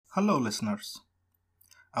Hello, listeners.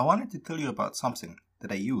 I wanted to tell you about something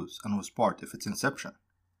that I use and was part of its inception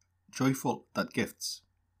Joyful.gifts.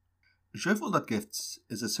 Joyful.gifts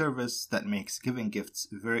is a service that makes giving gifts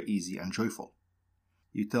very easy and joyful.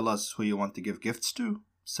 You tell us who you want to give gifts to,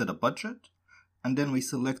 set a budget, and then we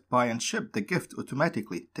select, buy, and ship the gift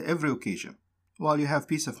automatically to every occasion, while you have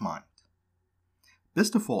peace of mind.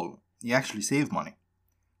 Best of all, you actually save money,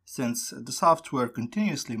 since the software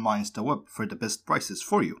continuously mines the web for the best prices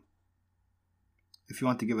for you. If you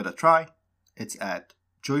want to give it a try, it's at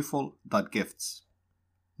joyful.gifts.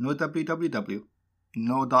 No www,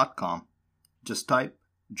 no .com. Just type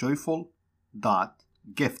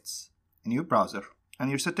joyful.gifts in your browser and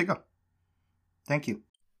you're set to go. Thank you.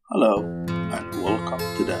 Hello, and welcome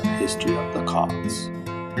to the History of the Cards.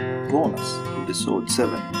 Bonus Episode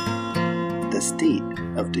 7 The State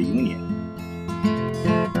of the Union.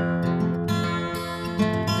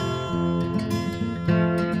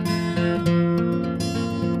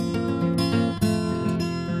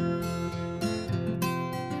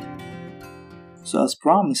 So, as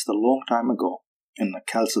promised a long time ago in the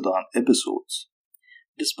Chalcedon episodes,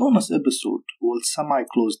 this bonus episode will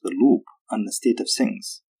semi-close the loop on the state of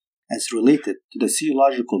things as related to the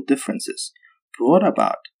theological differences brought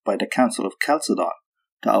about by the Council of Chalcedon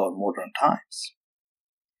to our modern times.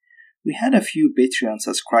 We had a few Patreon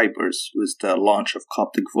subscribers with the launch of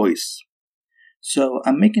Coptic Voice, so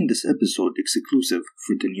I'm making this episode exclusive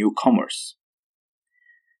for the newcomers.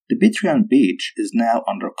 The Patreon page is now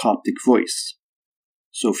under Coptic Voice,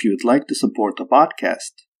 so if you would like to support the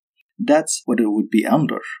podcast, that's what it would be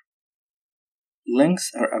under.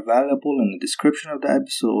 Links are available in the description of the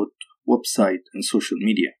episode, website, and social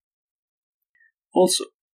media. Also,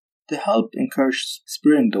 to help encourage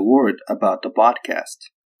spreading the word about the podcast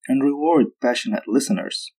and reward passionate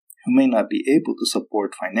listeners who may not be able to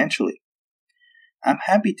support financially, I'm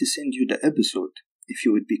happy to send you the episode if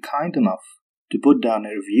you would be kind enough to put down a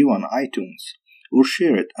review on iTunes or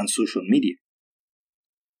share it on social media.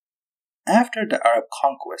 After the Arab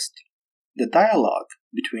conquest, the dialogue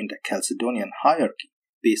between the Chalcedonian hierarchy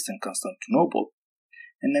based in Constantinople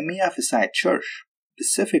and the Miaphysite Church,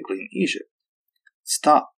 specifically in Egypt,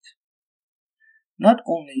 stopped. Not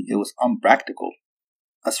only it was unpractical,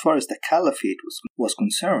 as far as the caliphate was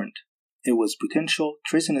concerned, it was potential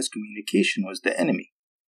treasonous communication with the enemy,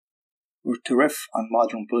 or to riff on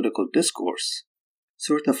modern political discourse,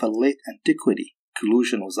 sort of a late antiquity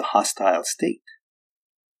collusion with a hostile state.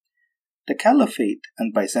 The Caliphate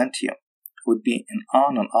and Byzantium would be in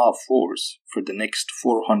on and off wars for the next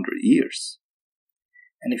 400 years.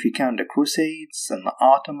 And if you count the Crusades and the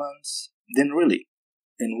Ottomans, then really,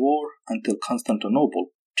 in war until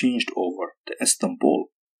Constantinople changed over to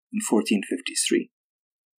Istanbul in 1453.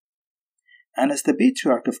 And as the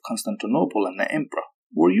Patriarch of Constantinople and the Emperor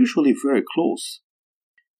were usually very close,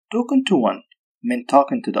 talking to one meant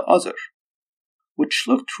talking to the other, which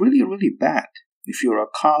looked really bad if you're a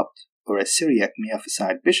Copt or a Syriac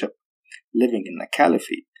Miaphysite bishop living in the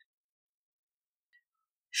Caliphate.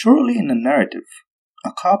 Surely in the narrative,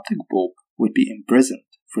 a Coptic pope would be imprisoned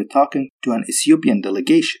for talking to an Ethiopian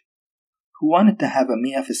delegation who wanted to have a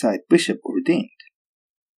Miaphysite bishop ordained.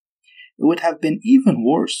 It would have been even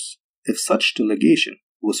worse if such delegation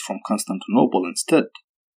was from Constantinople instead.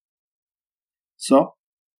 So,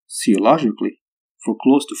 theologically, for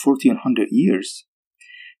close to 1400 years,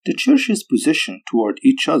 the Church's position toward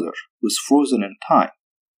each other was frozen in time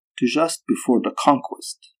to just before the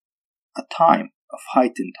conquest, a time of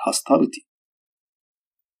heightened hostility.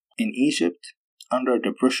 In Egypt, under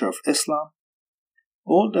the pressure of Islam,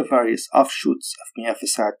 all the various offshoots of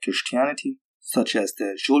Miaphysite Christianity, such as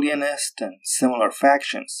the Julianist and similar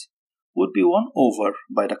factions, would be won over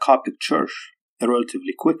by the Coptic Church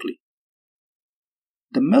relatively quickly.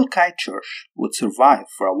 The Melkite Church would survive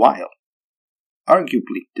for a while,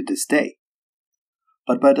 arguably to this day.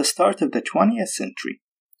 But by the start of the 20th century,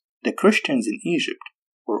 the Christians in Egypt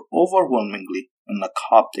were overwhelmingly in the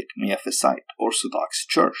Coptic Miaphysite Orthodox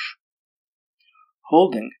Church,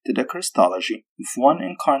 holding to the Christology of one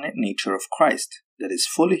incarnate nature of Christ that is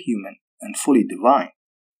fully human and fully divine,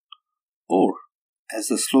 or, as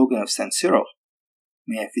the slogan of St. Cyril,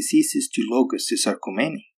 Miaphysitis to Logos to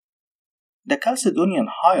Sarkomeni. The Chalcedonian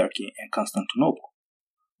hierarchy in Constantinople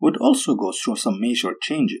would also go through some major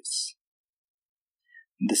changes.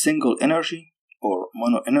 The single energy, or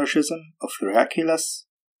monoenergism, of Heraclius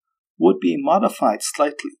would be modified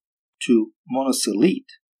slightly to monocelete,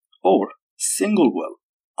 or single will,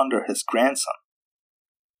 under his grandson,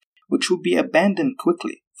 which would be abandoned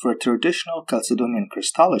quickly for a traditional Chalcedonian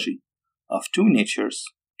Christology of two natures,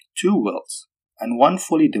 two wills, and one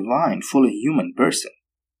fully divine, fully human person,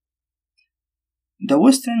 The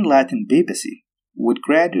Western Latin papacy would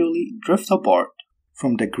gradually drift apart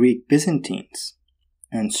from the Greek Byzantines,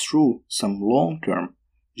 and through some long-term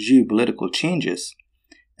geopolitical changes,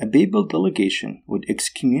 a papal delegation would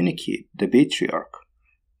excommunicate the patriarch,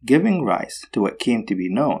 giving rise to what came to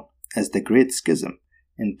be known as the Great Schism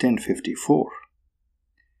in 1054.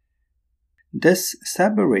 This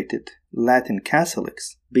separated Latin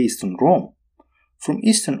Catholics based in Rome from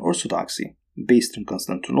Eastern Orthodoxy based in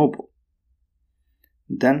Constantinople.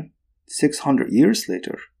 Then, 600 years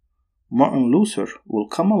later, Martin Luther will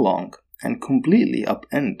come along and completely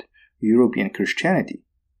upend European Christianity,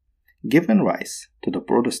 giving rise to the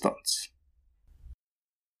Protestants.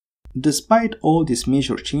 Despite all these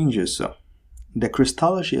major changes, though, the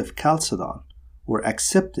Christology of Chalcedon were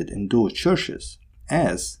accepted in those churches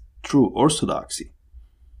as true orthodoxy.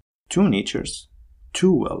 Two natures,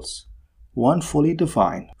 two wills, one fully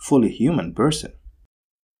divine, fully human person.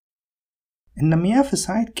 In the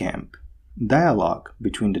Miaphysite camp, dialogue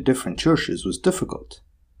between the different churches was difficult,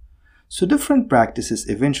 so different practices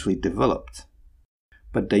eventually developed.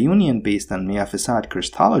 But the union based on Miaphysite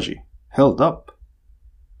Christology held up.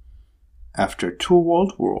 After two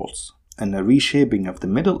world wars and a reshaping of the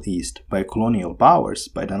Middle East by colonial powers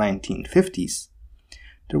by the 1950s,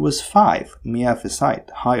 there was 5 Miaphysite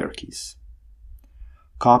hierarchies: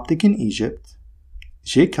 Coptic in Egypt,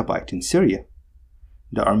 Jacobite in Syria,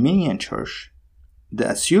 the Armenian Church, the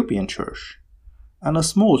Ethiopian Church, and a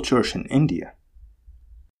small church in India.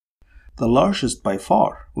 The largest by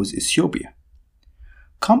far was Ethiopia.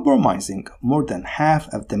 Compromising more than half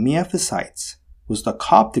of the Miaphysites was the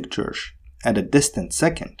Coptic Church at a distant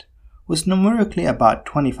second, with numerically about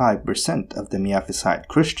 25% of the Miaphysite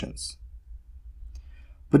Christians.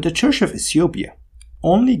 But the Church of Ethiopia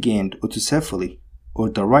only gained autocephaly, or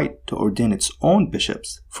the right to ordain its own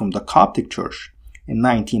bishops, from the Coptic Church in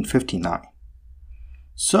 1959.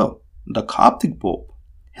 So, the Coptic Pope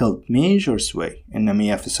held major sway in the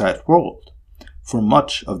Miaphysite world for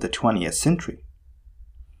much of the 20th century.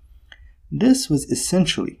 This was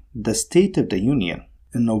essentially the state of the Union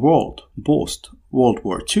in the world post-World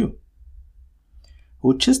War II,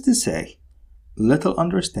 which is to say, little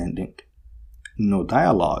understanding, no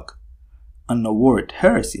dialogue, and the word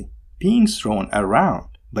heresy being thrown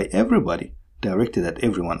around by everybody directed at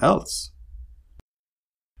everyone else.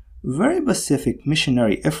 Very specific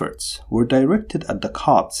missionary efforts were directed at the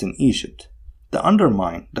Copts in Egypt to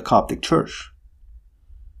undermine the Coptic Church.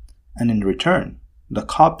 And in return, the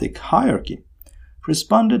Coptic hierarchy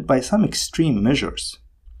responded by some extreme measures,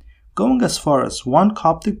 going as far as one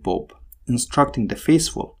Coptic pope instructing the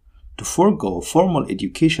faithful to forego formal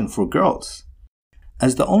education for girls,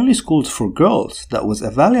 as the only schools for girls that was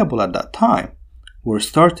available at that time were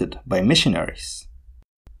started by missionaries.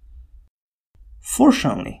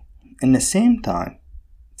 Fortunately, in the same time,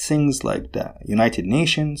 things like the United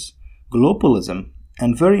Nations, globalism,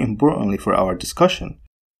 and very importantly for our discussion,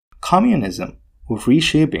 communism were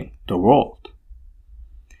reshaping the world.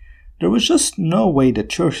 There was just no way the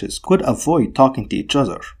churches could avoid talking to each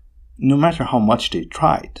other, no matter how much they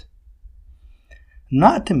tried.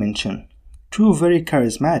 Not to mention two very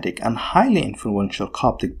charismatic and highly influential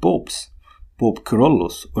Coptic popes, Pope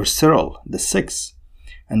Kyrillos or Cyril VI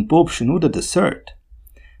and Pope Shenouda III,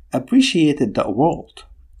 appreciated the world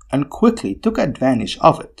and quickly took advantage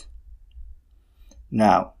of it.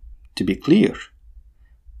 Now, to be clear,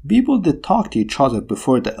 people did talk to each other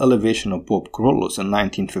before the elevation of Pope Kyrillos in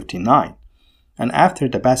 1959 and after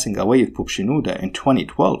the passing away of Pope Shenouda in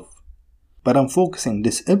 2012, but I'm focusing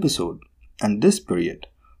this episode and this period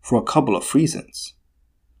for a couple of reasons.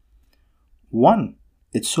 One,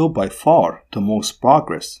 it saw by far the most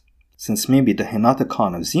progress since maybe the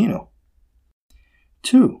Henoticon of Zeno.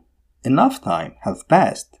 2. Enough time have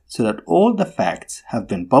passed so that all the facts have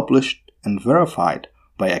been published and verified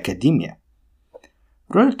by academia,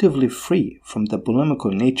 relatively free from the polemical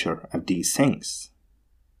nature of these things.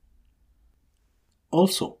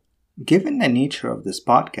 Also, given the nature of this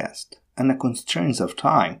podcast and the constraints of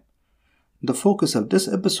time, the focus of this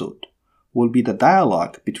episode will be the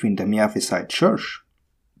dialogue between the Miaphysite Church,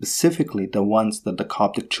 specifically the ones that the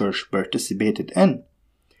Coptic Church participated in,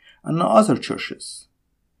 and the other churches.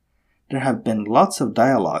 There have been lots of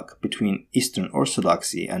dialogue between Eastern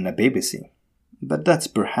Orthodoxy and the papacy, but that's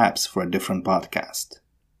perhaps for a different podcast.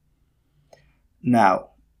 Now,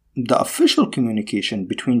 the official communication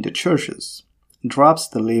between the churches drops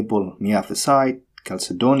the label Miaphysite,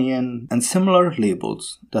 Chalcedonian, and similar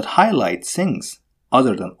labels that highlight things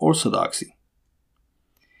other than orthodoxy.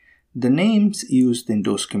 The names used in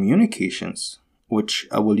those communications, which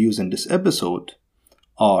I will use in this episode,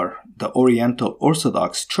 are the Oriental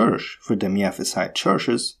Orthodox Church for the Miaphysite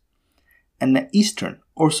churches and the Eastern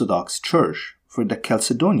Orthodox Church for the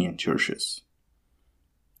Chalcedonian churches.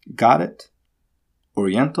 Got it?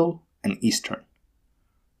 Oriental and Eastern.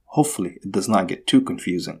 Hopefully it does not get too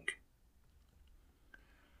confusing.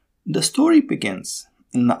 The story begins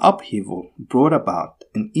in the upheaval brought about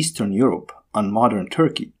in Eastern Europe and modern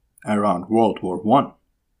Turkey around World War I.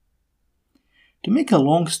 To make a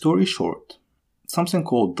long story short, something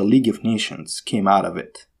called the League of Nations came out of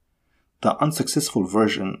it, the unsuccessful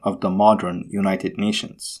version of the modern United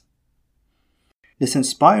Nations. This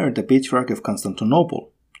inspired the Patriarch of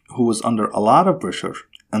Constantinople, who was under a lot of pressure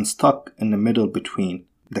and stuck in the middle between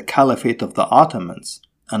the Caliphate of the Ottomans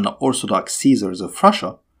and the Orthodox Caesars of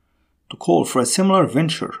Russia, to call for a similar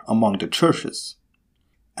venture among the churches,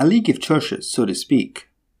 a league of churches, so to speak.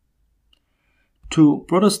 Two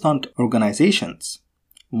Protestant organizations,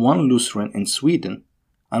 one Lutheran in Sweden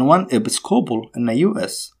and one Episcopal in the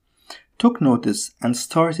US, took notice and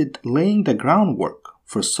started laying the groundwork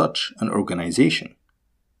for such an organization.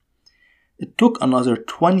 It took another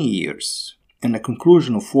 20 years, in the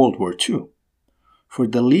conclusion of World War II, for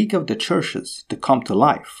the League of the Churches to come to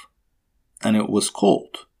life, and it was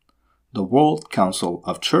called the World Council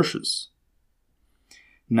of Churches.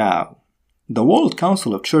 Now, the World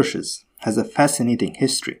Council of Churches has a fascinating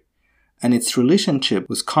history, and its relationship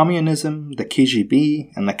with communism, the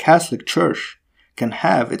KGB, and the Catholic Church can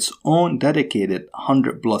have its own dedicated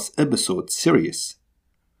 100+ episode series.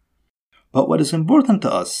 But what is important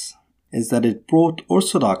to us is that it brought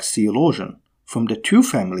Orthodox theologians from the two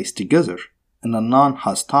families together in a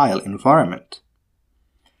non-hostile environment.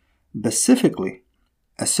 Specifically,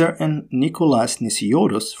 a certain Nicholas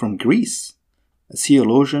Nisioros from Greece, a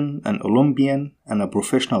theologian, an Olympian, and a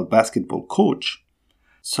professional basketball coach,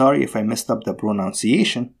 sorry if I messed up the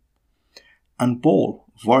pronunciation, and Paul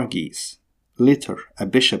Varghese, later a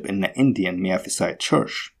bishop in the Indian Miaphysite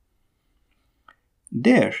Church.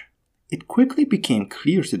 There, it quickly became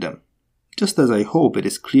clear to them, just as I hope it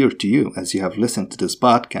is clear to you as you have listened to this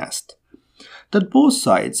podcast, that both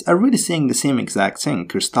sides are really saying the same exact thing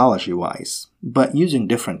Christology-wise, but using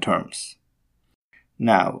different terms.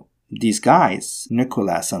 Now, these guys,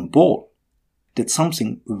 Nicholas and Paul, did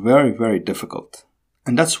something very, very difficult,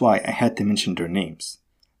 and that's why I had to mention their names.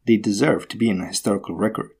 They deserve to be in a historical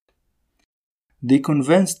record. They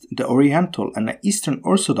convinced the Oriental and the Eastern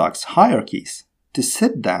Orthodox hierarchies to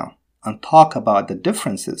sit down and talk about the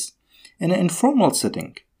differences in an informal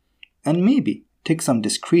setting, and maybe take some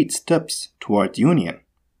discreet steps toward union.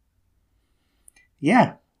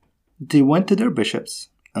 Yeah, they went to their bishops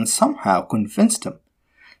and somehow convinced them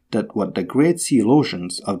that what the great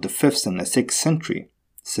theologians of the 5th and the 6th century,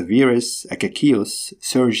 Severus, Akakios,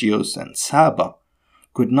 Sergius, and Saba,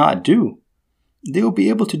 could not do, they will be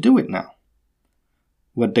able to do it now.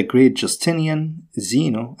 What the great Justinian,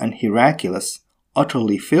 Zeno, and Heraclius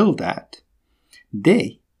utterly failed at,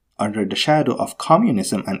 they, under the shadow of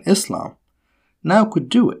communism and Islam, now could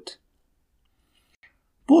do it.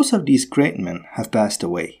 Both of these great men have passed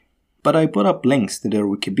away, but I put up links to their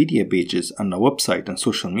Wikipedia pages on the website and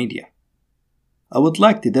social media. I would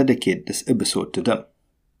like to dedicate this episode to them.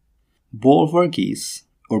 Paul Varghese,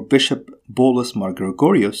 or Bishop Paulus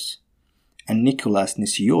Margregorius, and Nicholas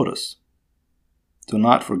Nisioros. Do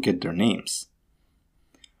not forget their names.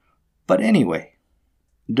 But anyway,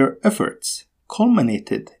 their efforts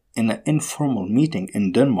culminated in an informal meeting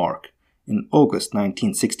in Denmark in August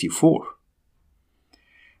 1964.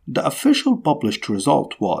 The official published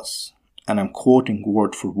result was, and I'm quoting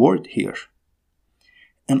word for word here,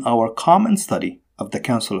 in our common study of the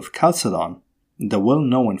Council of Chalcedon, the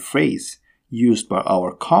well-known phrase used by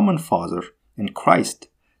our common father in Christ,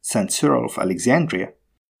 Saint Cyril of Alexandria,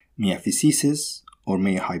 mia physisis or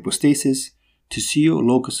mea hypostasis to theo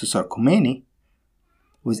logos sarcomene,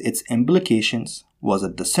 with its implications, was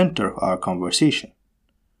at the center of our conversation.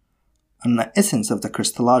 In the essence of the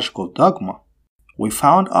Christological dogma, we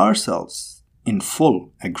found ourselves in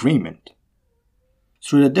full agreement.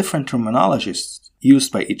 Through the different terminologies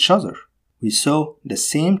used by each other, we saw the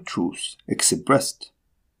same truths expressed.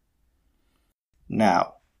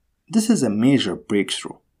 Now, this is a major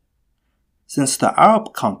breakthrough. Since the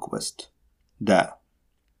Arab conquest, the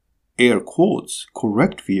air quotes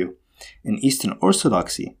correct view in Eastern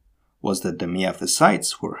Orthodoxy was that the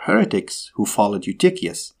Miaphysites were heretics who followed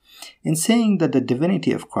Eutychius in saying that the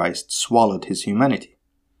divinity of Christ swallowed his humanity,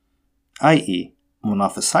 i.e.,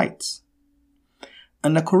 Monophysites.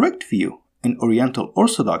 And the correct view in Oriental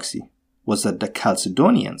Orthodoxy was that the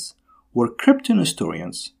Chalcedonians were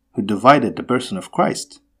crypto-Nestorians who divided the person of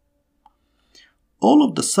Christ. All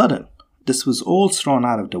of the sudden, this was all thrown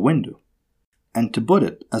out of the window. And to put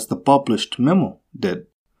it as the published memo did,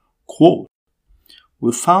 quote,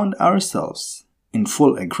 "We found ourselves in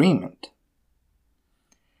full agreement."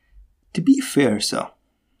 To be fair, so,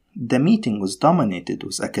 the meeting was dominated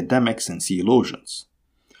with academics and theologians,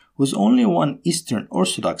 with only one Eastern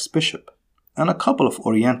Orthodox bishop and a couple of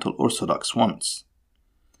Oriental Orthodox ones.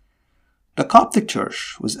 The Coptic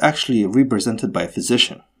Church was actually represented by a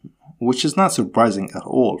physician, which is not surprising at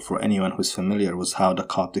all for anyone who's familiar with how the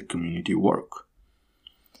Coptic community work.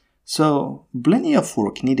 So, plenty of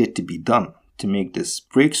work needed to be done to make this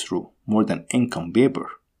breakthrough more than ink on paper,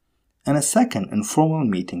 and a second informal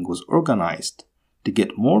meeting was organized to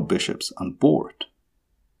get more bishops on board.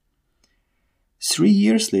 3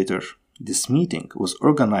 years later, this meeting was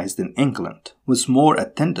organized in England with more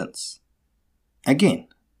attendance. Again,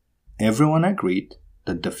 everyone agreed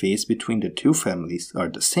that the faiths between the two families are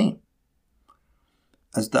the same.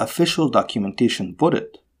 As the official documentation put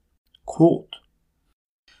it, quote,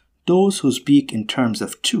 "Those who speak in terms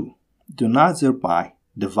of two do not thereby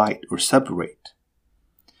divide or separate.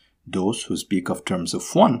 Those who speak of terms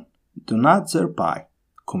of one do not thereby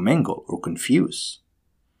commingle or confuse.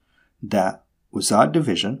 That without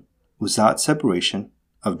division, without separation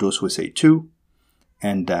of those who say two,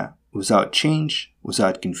 and that without change,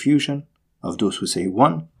 without confusion of those who say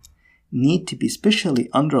one, need to be specially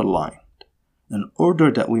underlined in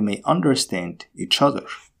order that we may understand each other."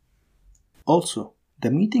 Also, the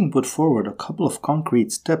meeting put forward a couple of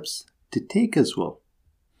concrete steps to take as well,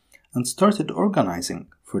 and started organizing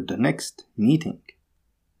for the next meeting.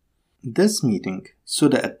 This meeting saw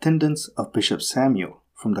the attendance of Bishop Samuel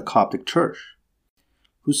from the Coptic Church,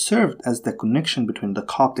 who served as the connection between the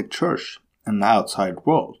Coptic Church and the outside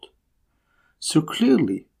world. So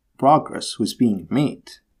clearly, progress was being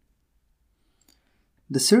made.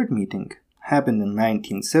 The third meeting happened in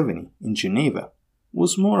 1970 in Geneva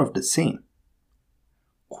was more of the same.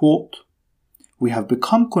 Quote, "We have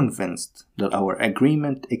become convinced that our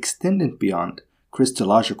agreement extended beyond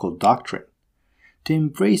Christological doctrine to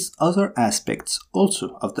embrace other aspects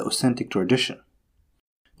also of the authentic tradition.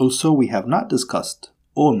 Also, we have not discussed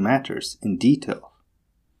all matters in detail.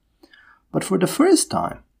 But for the first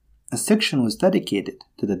time, a section was dedicated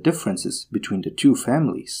to the differences between the two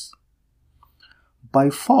families. By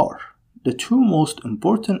far, the two most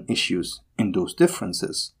important issues in those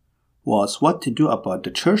differences was what to do about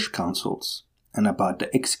the church councils and about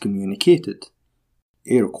the excommunicated,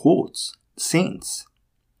 air quotes, saints.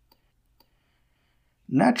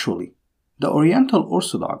 Naturally, the Oriental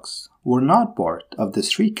Orthodox were not part of the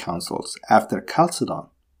three councils after Chalcedon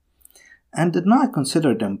and did not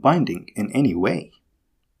consider them binding in any way.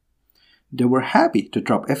 They were happy to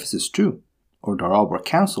drop Ephesus II, or the Robber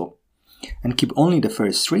Council, and keep only the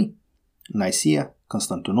first three, Nicaea,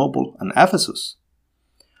 Constantinople, and Ephesus.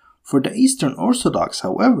 For the Eastern Orthodox,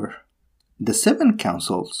 however, the 7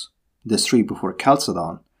 councils, the 3 before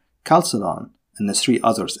Chalcedon, and the 3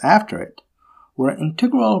 others after it, were an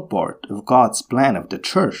integral part of God's plan of the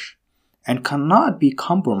Church and cannot be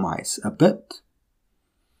compromised a bit.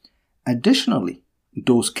 Additionally,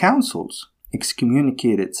 those councils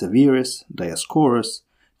excommunicated Severus, Dioscorus,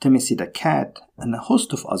 Timothy the Cat, and a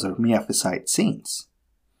host of other Miaphysite saints.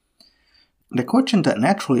 The question that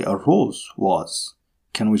naturally arose was,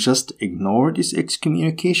 can we just ignore this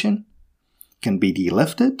excommunication? Can they be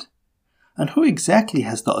lifted? And who exactly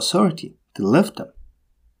has the authority to lift them?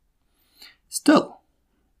 Still,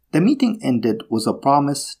 the meeting ended with a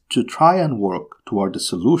promise to try and work toward a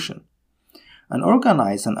solution and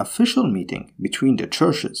organize an official meeting between the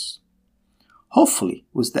churches, hopefully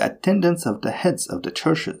with the attendance of the heads of the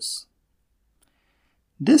churches.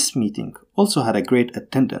 This meeting also had a great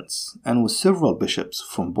attendance and with several bishops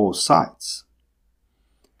from both sides.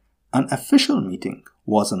 An official meeting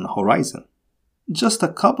was on the horizon, just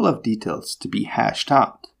a couple of details to be hashed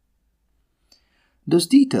out. Those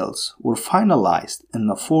details were finalized in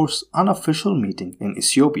the fourth unofficial meeting in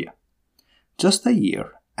Ethiopia, just a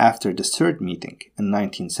year after the third meeting in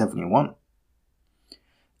 1971.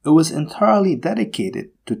 It was entirely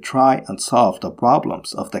dedicated to try and solve the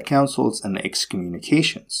problems of the councils and the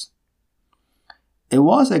excommunications. It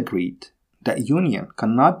was agreed that union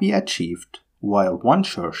cannot be achieved while one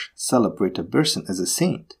church celebrates a person as a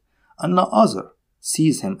saint and the other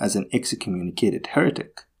sees him as an excommunicated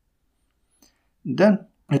heretic. Then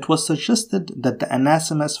it was suggested that the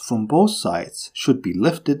anathemas from both sides should be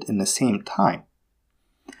lifted in the same time.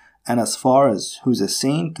 And as far as who's a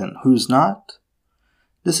saint and who's not,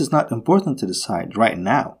 this is not important to decide right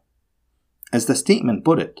now. As the statement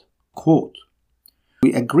put it, quote,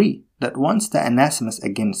 "We agree that once the anathemas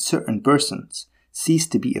against certain persons cease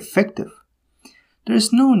to be effective, There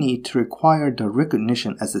is no need to require their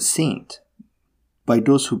recognition as a saint by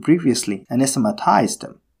those who previously anathematized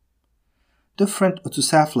them. Different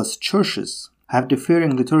autocephalous churches have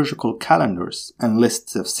differing liturgical calendars and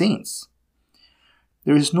lists of saints.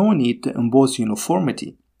 There is no need to impose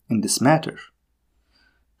uniformity in this matter.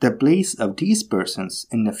 The place of these persons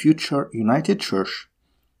in the future united church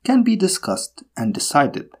can be discussed and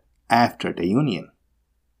decided after the union.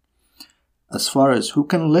 As far as who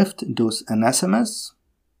can lift those anathemas,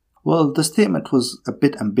 well, the statement was a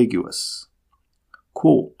bit ambiguous.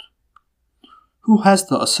 Quote, "Who has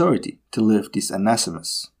the authority to lift these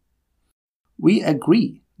anathemas? We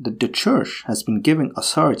agree that the Church has been given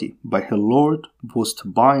authority by her Lord both to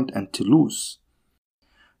bind and to loose.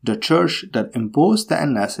 The Church that imposed the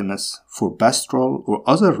anathemas for pastoral or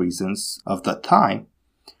other reasons of that time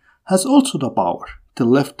has also the power to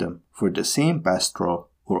lift them for the same pastoral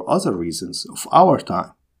or other reasons of our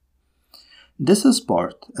time. This is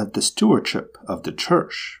part of the stewardship of the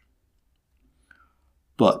Church."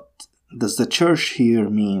 But does the Church here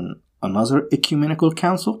mean another ecumenical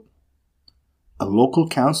council? A local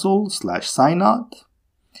council/synod?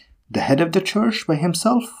 The head of the Church by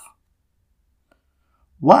himself?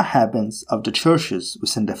 What happens if the churches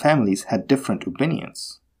within the families had different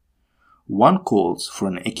opinions? One calls for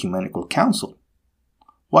an ecumenical council,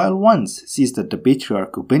 while one sees that the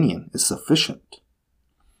patriarch opinion is sufficient.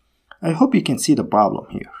 I hope you can see the problem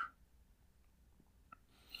here.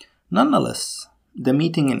 Nonetheless, the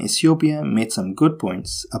meeting in Ethiopia made some good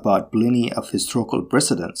points about plenty of historical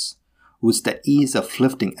precedents with the ease of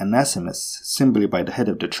lifting anathemas simply by the head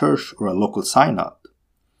of the church or a local synod.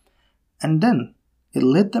 And then it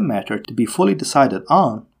led the matter to be fully decided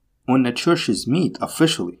on when the churches meet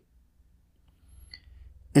officially.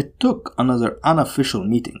 It took another unofficial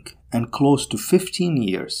meeting and close to 15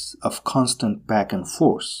 years of constant back and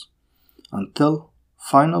forth until,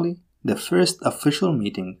 finally, the first official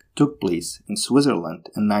meeting took place in Switzerland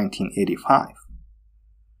in 1985.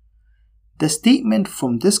 The statement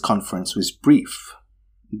from this conference was brief,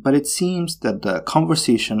 but it seems that the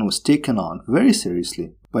conversation was taken on very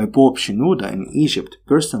seriously by Pope Shenouda in Egypt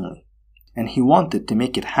personally, and he wanted to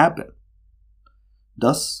make it happen.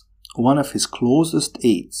 Thus, one of his closest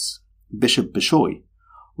aides, Bishop Bishoy,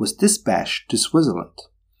 was dispatched to Switzerland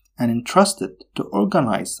and entrusted to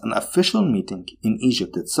organize an official meeting in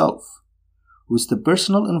Egypt itself, with the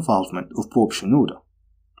personal involvement of Pope Shenouda.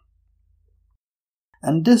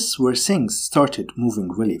 And this is where things started moving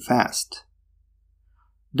really fast.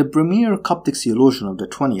 The premier Coptic theologian of the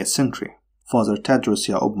 20th century, Father Tadros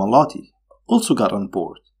Yaob Malati, also got on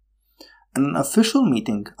board, and an official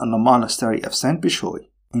meeting on the monastery of Saint Bishoy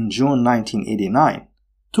in June 1989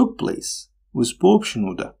 took place, with Pope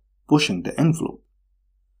Shenouda pushing the envelope.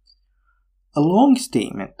 A long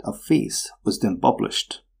statement of faith was then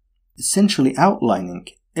published, essentially outlining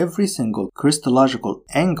every single Christological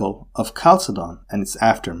angle of Chalcedon and its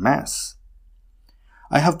aftermath.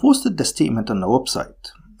 I have posted the statement on the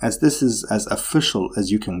website, as this is as official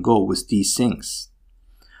as you can go with these things.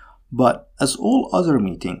 But as all other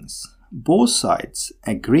meetings, both sides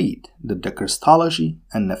agreed that the Christology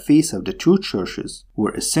and the faith of the two churches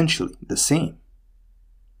were essentially the same.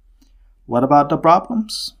 What about the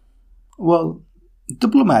problems? Well,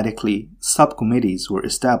 diplomatically, subcommittees were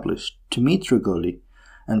established to meet regularly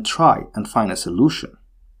and try and find a solution.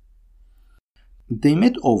 They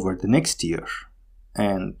met over the next year,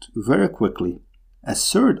 and very quickly, a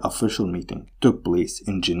third official meeting took place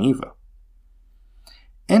in Geneva.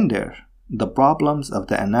 In there, the problems of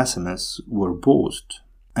the anathemas were posed,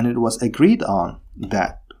 and it was agreed on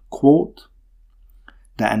that, quote,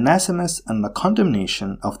 "The anathemas and the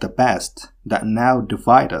condemnation of the past that now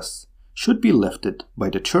divide us should be lifted by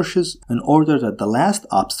the churches in order that the last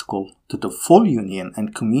obstacle to the full union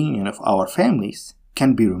and communion of our families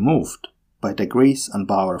can be removed by the grace and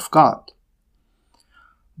power of God."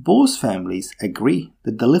 Both families agree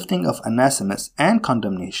that the lifting of anathemas and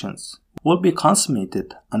condemnations will be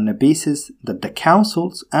consummated on the basis that the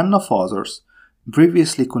councils and the fathers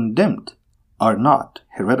previously condemned are not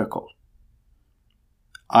heretical,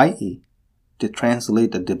 i.e., to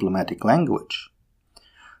translate the diplomatic language,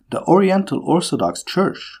 the Oriental Orthodox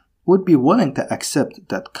Church would be willing to accept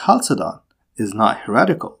that Chalcedon is not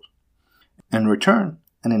heretical. In return,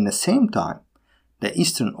 and in the same time, the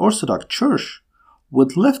Eastern Orthodox Church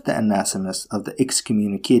would lift the anathemas of the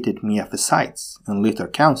excommunicated Miaphysites in later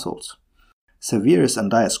councils, Severus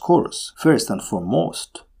and Dioscorus first and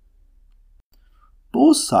foremost.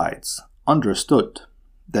 Both sides understood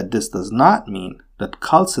that this does not mean that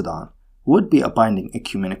Chalcedon would be a binding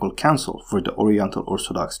ecumenical council for the Oriental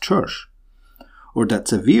Orthodox Church, or that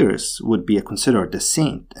Severus would be considered a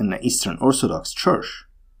saint in the Eastern Orthodox Church.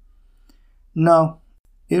 No,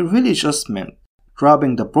 it really just meant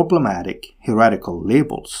dropping the problematic heretical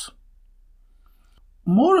labels.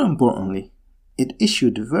 More importantly, it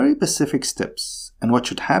issued very specific steps in what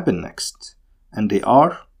should happen next, and they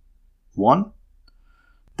are: 1.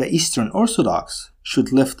 The Eastern Orthodox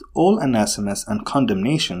should lift all anathemas and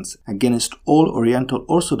condemnations against all Oriental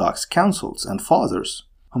Orthodox councils and fathers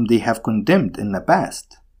whom they have condemned in the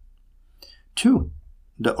past. 2.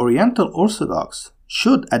 The Oriental Orthodox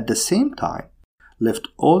should at the same time lift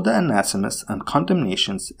all the anathemas and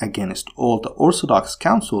condemnations against all the Orthodox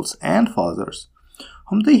councils and fathers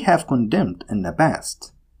whom they have condemned in the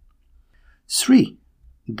past. 3.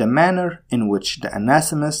 The manner in which the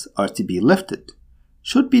anathemas are to be lifted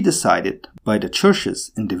should be decided by the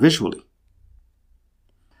churches individually.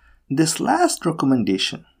 This last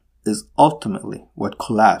recommendation is ultimately what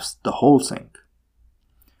collapsed the whole thing.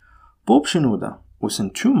 Pope Shenouda,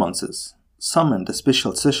 within 2 months, summoned a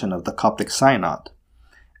special session of the Coptic Synod,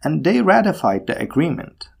 and they ratified the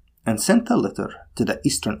agreement and sent a letter to the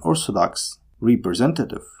Eastern Orthodox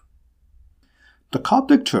representative. The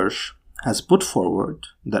Coptic Church has put forward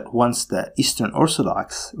that once the Eastern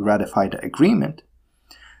Orthodox ratify the agreement,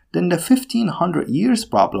 then the 1500 years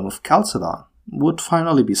problem of Chalcedon would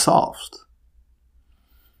finally be solved.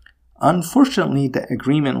 Unfortunately, the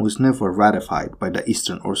agreement was never ratified by the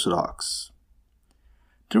Eastern Orthodox.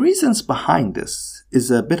 The reasons behind this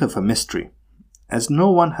is a bit of a mystery, as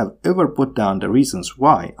no one have ever put down the reasons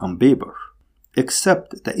why on paper,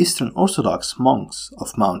 except the Eastern Orthodox monks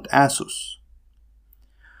of Mount Athos.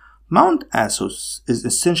 Mount Athos is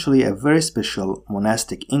essentially a very special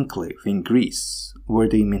monastic enclave in Greece, where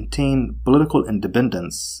they maintain political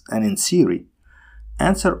independence and in theory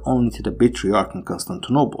answer only to the Patriarch in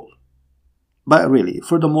Constantinople. But really,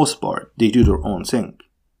 for the most part, they do their own thing.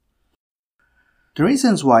 The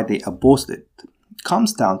reasons why they opposed it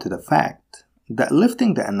comes down to the fact that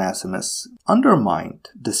lifting the anathemas undermined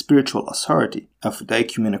the spiritual authority of the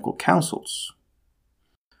ecumenical councils.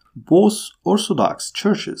 Both Orthodox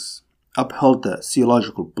churches upheld the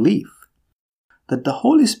theological belief that the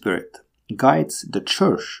Holy Spirit guides the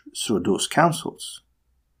church through those councils.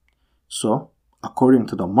 So, according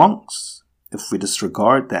to the monks, if we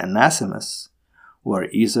disregard the anathemas, we are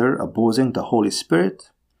either opposing the Holy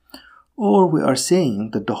Spirit or we are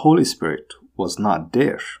saying that the Holy Spirit was not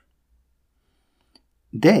there.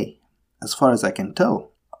 They, as far as I can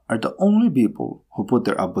tell, are the only people who put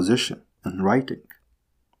their opposition in writing.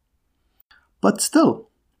 But still,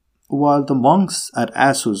 while the monks at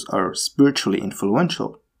Athos are spiritually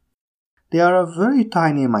influential, they are a very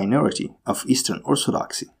tiny minority of Eastern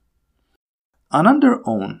Orthodoxy. On their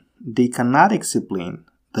own, they cannot explain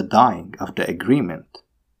the dying of the agreement.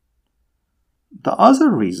 The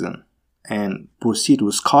other reason, and proceed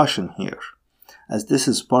with caution here, as this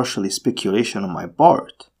is partially speculation on my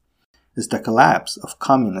part, is the collapse of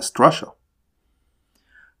communist Russia.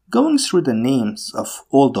 Going through the names of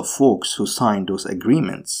all the folks who signed those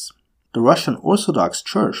agreements, the Russian Orthodox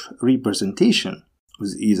Church representation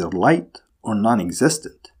was either light or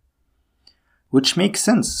non-existent, which makes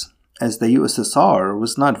sense as the USSR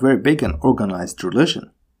was not very big in organized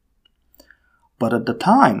religion. But at the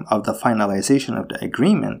time of the finalization of the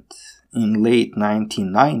agreement, in late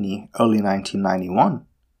 1990, early 1991,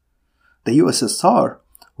 the USSR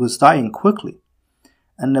was dying quickly,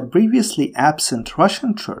 and the previously absent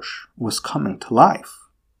Russian Church was coming to life.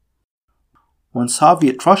 When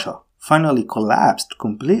Soviet Russia finally collapsed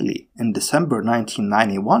completely in December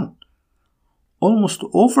 1991, almost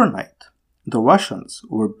overnight, the Russians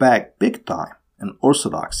were back big time in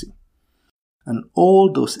Orthodoxy, and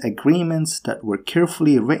all those agreements that were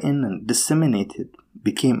carefully written and disseminated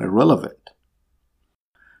became irrelevant.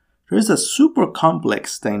 There is a super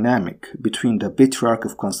complex dynamic between the Patriarch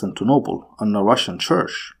of Constantinople and the Russian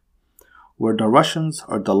Church, where the Russians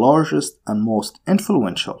are the largest and most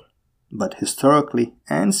influential, but historically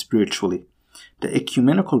and spiritually, the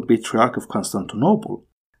ecumenical Patriarch of Constantinople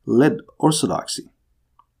led Orthodoxy.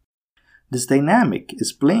 This dynamic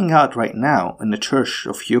is playing out right now in the Church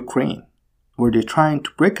of Ukraine, where they're trying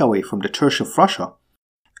to break away from the Church of Russia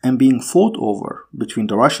and being fought over between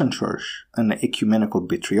the Russian Church and the Ecumenical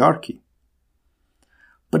Patriarchy.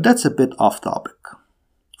 But that's a bit off topic.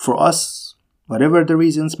 For us, whatever the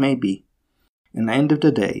reasons may be, in the end of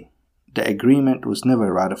the day, the agreement was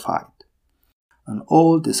never ratified, and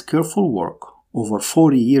all this careful work over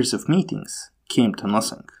 40 years of meetings came to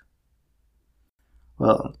nothing.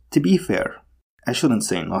 Well, to be fair, I shouldn't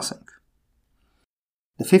say nothing.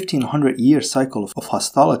 The 1500-year cycle of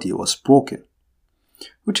hostility was broken,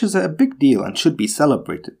 which is a big deal and should be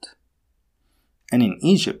celebrated. And in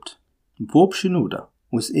Egypt, Pope Shenouda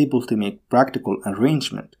was able to make practical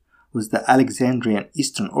arrangement with the Alexandrian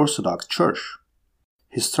Eastern Orthodox Church,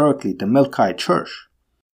 historically the Melkite Church,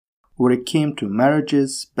 where it came to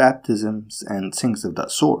marriages, baptisms, and things of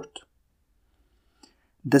that sort.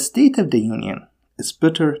 The state of the Union is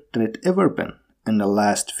better than it ever been in the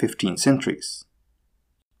last 15 centuries.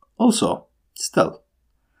 Also, still,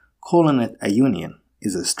 calling it a union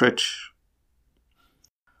is a stretch.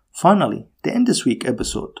 Finally, to end this week's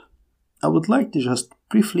episode, I would like to just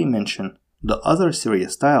briefly mention the other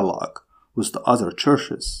serious dialogue with the other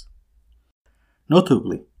churches,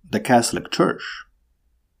 notably the Catholic Church.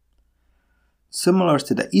 Similar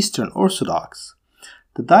to the Eastern Orthodox,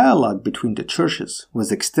 the dialogue between the churches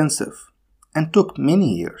was extensive and took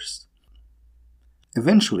many years.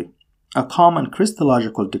 Eventually, a common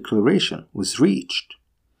Christological declaration was reached,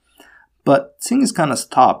 but things kind of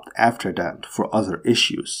stopped after that for other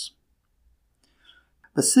issues.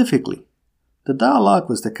 Specifically, the dialogue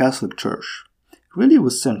with the Catholic Church really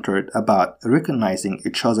was centered about recognizing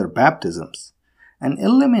each other's baptisms and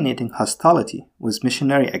eliminating hostility with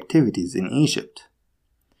missionary activities in Egypt.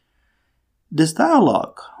 This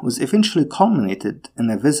dialogue was eventually culminated in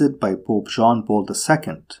a visit by Pope John Paul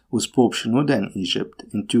II with Pope Shenouda in Egypt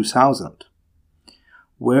in 2000,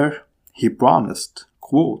 where he promised,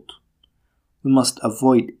 quote, "We must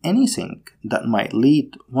avoid anything that might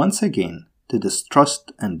lead once again to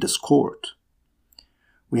distrust and discord.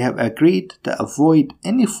 We have agreed to avoid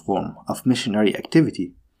any form of missionary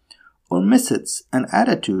activity or methods and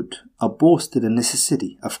attitude opposed to the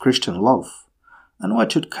necessity of Christian love and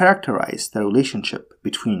what should characterize the relationship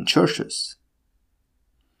between churches."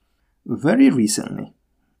 Very recently,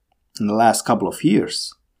 in the last couple of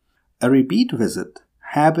years, a repeat visit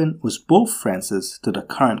happened with Pope Francis to the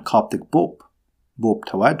current Coptic Pope, Pope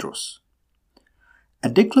Tawadros. A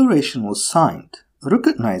declaration was signed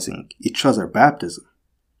recognizing each other's baptism.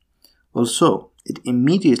 Also, it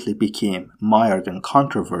immediately became mired in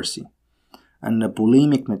controversy, and the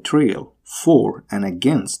polemic material for and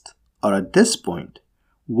against are at this point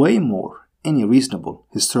way more any reasonable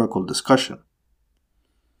historical discussion.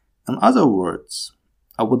 In other words,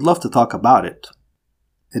 I would love to talk about it.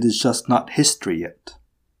 It is just not history yet.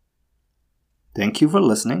 Thank you for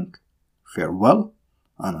listening. Farewell,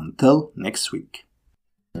 and until next week.